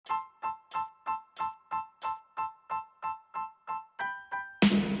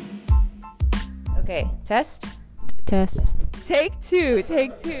Okay, test. Test. Take two.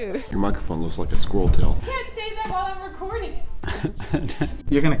 Your microphone looks like a squirrel tail. I can't say that while I'm recording.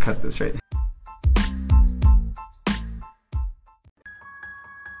 You're gonna cut this, right?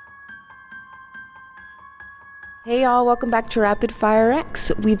 Hey y'all, welcome back to Rapid Fire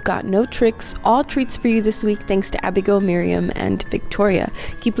X. We've got no tricks, all treats for you this week thanks to Abigail, Miriam, and Victoria.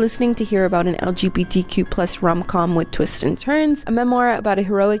 Keep listening to hear about an LGBTQ plus rom-com with twists and turns, a memoir about a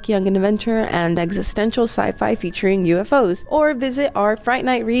heroic young inventor, and existential sci-fi featuring UFOs. Or visit our Fright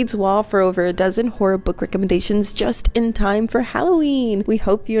Night Reads wall for over a dozen horror book recommendations just in time for Halloween. We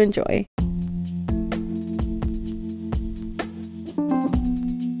hope you enjoy.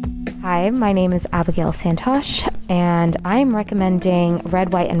 Hi, my name is Abigail Santosh, and I'm recommending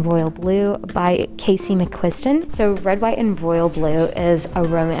Red, White, and Royal Blue by Casey McQuiston. So Red, White, and Royal Blue is a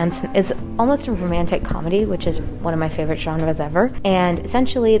romance. It's almost a romantic comedy, which is one of my favorite genres ever. And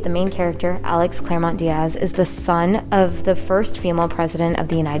essentially, the main character, Alex Claremont Diaz, is the son of the first female president of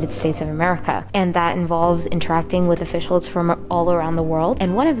the United States of America. And that involves interacting with officials from all around the world.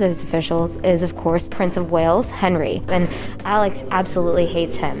 And one of those officials is, of course, Prince of Wales, Henry. And Alex absolutely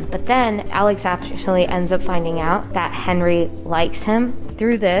hates him. But then Alex actually ends up finding out that Henry likes him.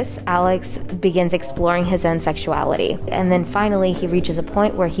 Through this, Alex begins exploring his own sexuality. And then finally, he reaches a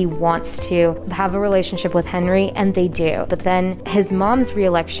point where he wants to have a relationship with Henry, and they do. But then his mom's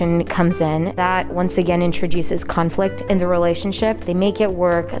re-election comes in. That once again introduces conflict in the relationship. They make it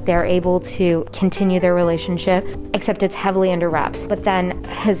work. They're able to continue their relationship, except it's heavily under wraps. But then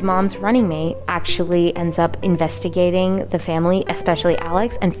his mom's running mate actually ends up investigating the family, especially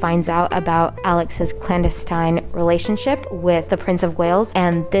Alex, and finds out about Alex's clandestine relationship with the Prince of Wales.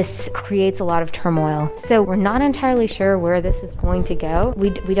 And this creates a lot of turmoil. So we're not entirely sure where this is going to go. We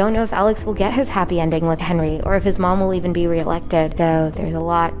don't know if Alex will get his happy ending with Henry or if his mom will even be reelected. So there's a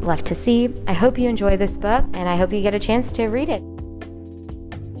lot left to see. I hope you enjoy this book, and I hope you get a chance to read it.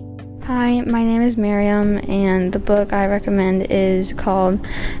 Hi, my name is Miriam, and the book I recommend is called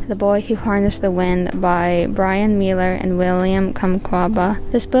The Boy Who Harnessed the Wind by Brian Miller and William Kamkwamba.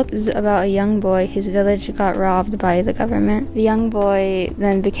 This book is about a young boy whose village got robbed by the government. The young boy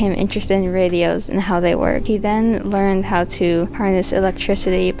then became interested in radios and how they work. He then learned how to harness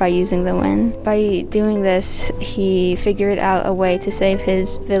electricity by using the wind. By doing this, he figured out a way to save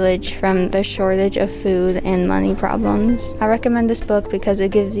his village from the shortage of food and money problems. I recommend this book because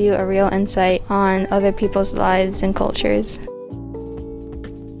it gives you a real insight on other people's lives and cultures.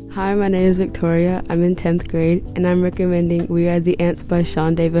 Hi, my name is Victoria. I'm in 10th grade, and I'm recommending We Are the Ants by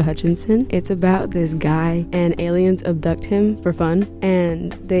Sean David Hutchinson. It's about this guy, and aliens abduct him for fun,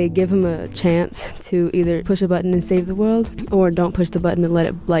 and they give him a chance to either push a button and save the world, or don't push the button and let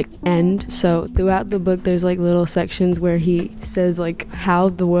it, end. So throughout the book, there's, little sections where he says, how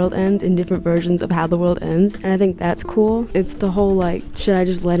the world ends in different versions of how the world ends, and I think that's cool. It's the whole, should I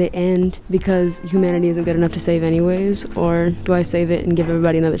just let it end because humanity isn't good enough to save anyways, or do I save it and give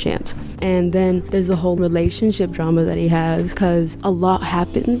everybody another chance? And then there's the whole relationship drama that he has, because a lot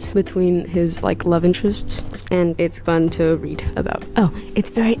happens between his love interests, and it's fun to read about. Oh, it's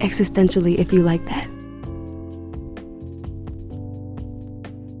very existentially if you like that.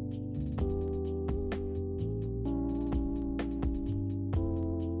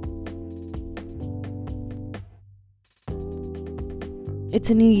 It's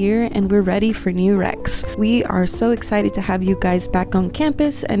a new year and we're ready for new recs. We are so excited to have you guys back on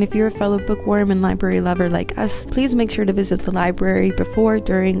campus, and if you're a fellow bookworm and library lover like us, please make sure to visit the library before,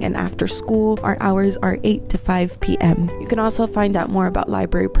 during, and after school. Our hours are 8 to 5 p.m. You can also find out more about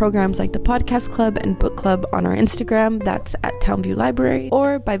library programs like the podcast club and book club on our Instagram, that's at Townview Library,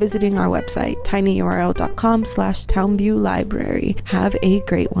 or by visiting our website, tinyurl.com/townviewlibrary. Have a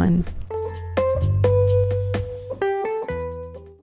great one.